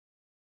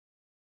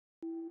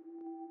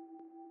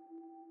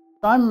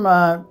I'm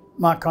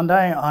Mark Conde.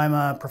 I'm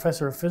a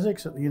professor of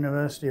physics at the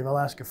University of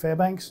Alaska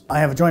Fairbanks. I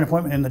have a joint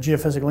appointment in the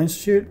Geophysical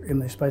Institute in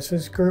the Space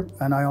Physics Group,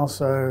 and I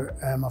also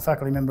am a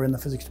faculty member in the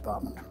physics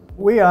department.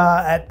 We are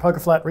at Poker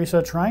Flat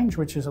Research Range,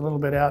 which is a little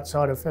bit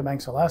outside of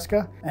Fairbanks,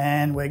 Alaska,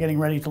 and we're getting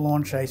ready to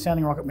launch a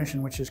sounding rocket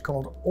mission which is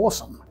called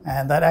AWESOME,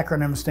 and that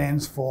acronym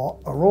stands for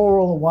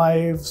Auroral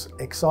Waves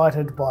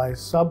Excited by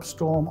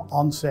Substorm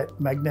Onset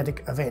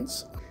Magnetic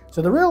Events.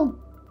 So the real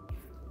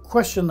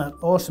question that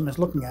AWESOME is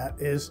looking at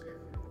is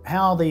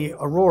how the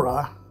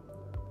aurora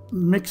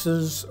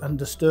mixes and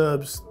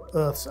disturbs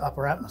Earth's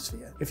upper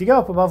atmosphere. If you go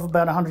up above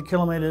about 100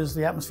 kilometers,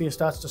 the atmosphere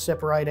starts to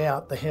separate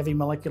out. The heavy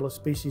molecular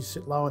species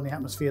sit low in the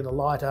atmosphere, the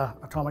lighter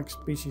atomic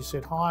species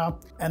sit higher,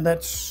 and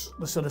that's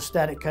the sort of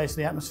static case of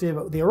the atmosphere.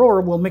 But the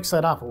aurora will mix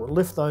that up. It will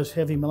lift those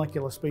heavy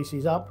molecular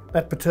species up.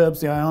 That perturbs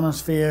the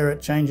ionosphere.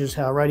 It changes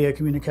how radio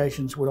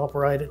communications would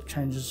operate. It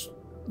changes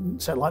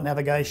satellite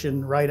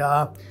navigation,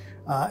 radar,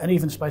 and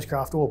even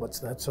spacecraft orbits,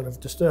 that sort of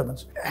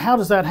disturbance. How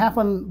does that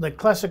happen? The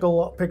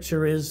classical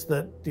picture is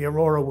that the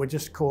aurora would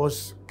just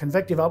cause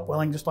convective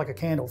upwelling, just like a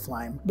candle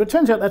flame. But it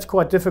turns out that's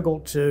quite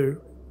difficult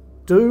to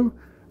do,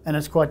 and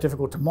it's quite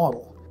difficult to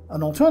model.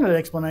 An alternative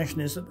explanation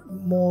is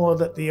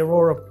that the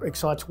aurora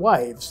excites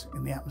waves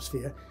in the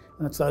atmosphere,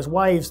 and it's those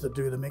waves that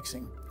do the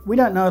mixing. We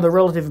don't know the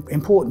relative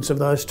importance of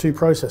those two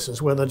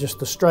processes, whether just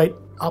the straight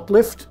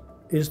uplift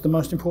is the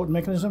most important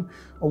mechanism,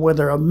 or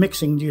whether a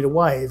mixing due to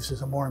waves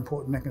is a more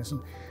important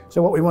mechanism.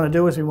 So what we want to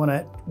do is we want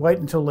to wait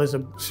until there's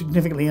a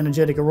significantly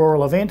energetic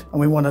auroral event, and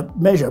we want to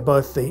measure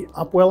both the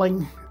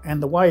upwelling and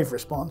the wave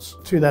response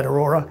to that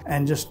aurora,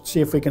 and just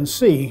see if we can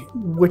see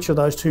which of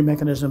those two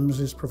mechanisms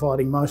is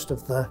providing most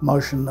of the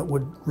motion that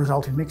would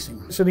result in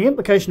mixing. So the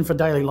implication for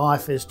daily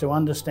life is to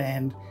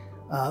understand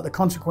the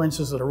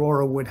consequences that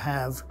aurora would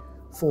have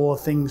for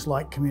things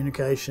like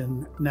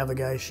communication,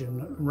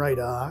 navigation,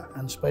 radar,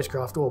 and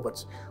spacecraft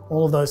orbits.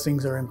 All of those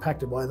things are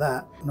impacted by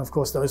that. And of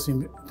course, those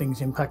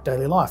things impact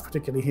daily life,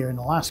 particularly here in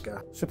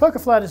Alaska. So Poker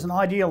Flat is an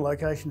ideal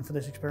location for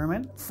this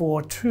experiment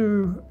for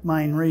two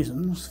main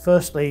reasons.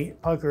 Firstly,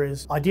 Poker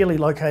is ideally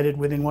located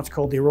within what's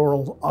called the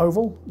auroral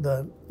oval,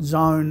 the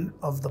zone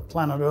of the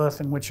planet Earth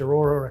in which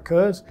aurora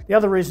occurs. The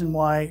other reason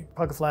why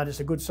Poker Flat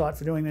is a good site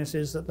for doing this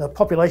is that the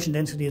population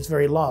density is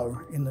very low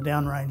in the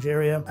downrange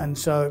area, and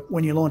so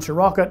when you launch a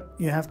rocket,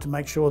 you have to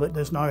make sure that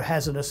there's no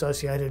hazard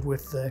associated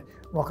with the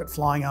rocket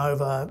flying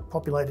over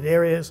populated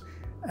areas.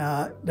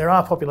 There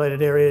are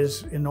populated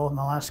areas in northern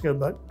Alaska,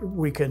 but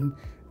we can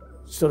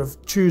sort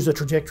of choose a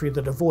trajectory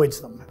that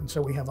avoids them, and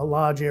so we have a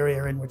large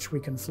area in which we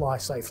can fly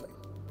safely.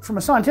 From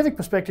a scientific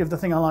perspective, the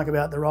thing I like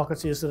about the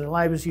rockets is that it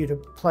enables you to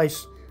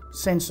place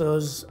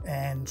sensors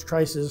and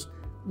tracers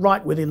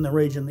right within the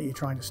region that you're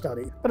trying to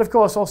study. But of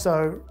course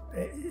also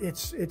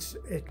it's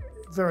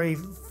very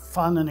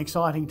fun and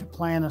exciting to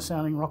plan a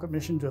sounding rocket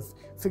mission, to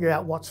figure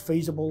out what's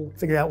feasible,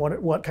 figure out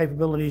what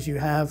capabilities you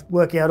have,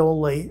 work out all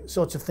the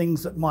sorts of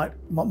things that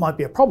might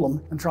be a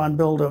problem, and try and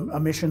build a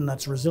mission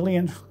that's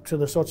resilient to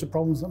the sorts of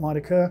problems that might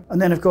occur.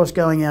 And then of course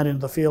going out into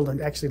the field and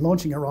actually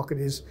launching a rocket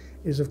is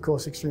of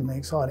course extremely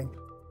exciting.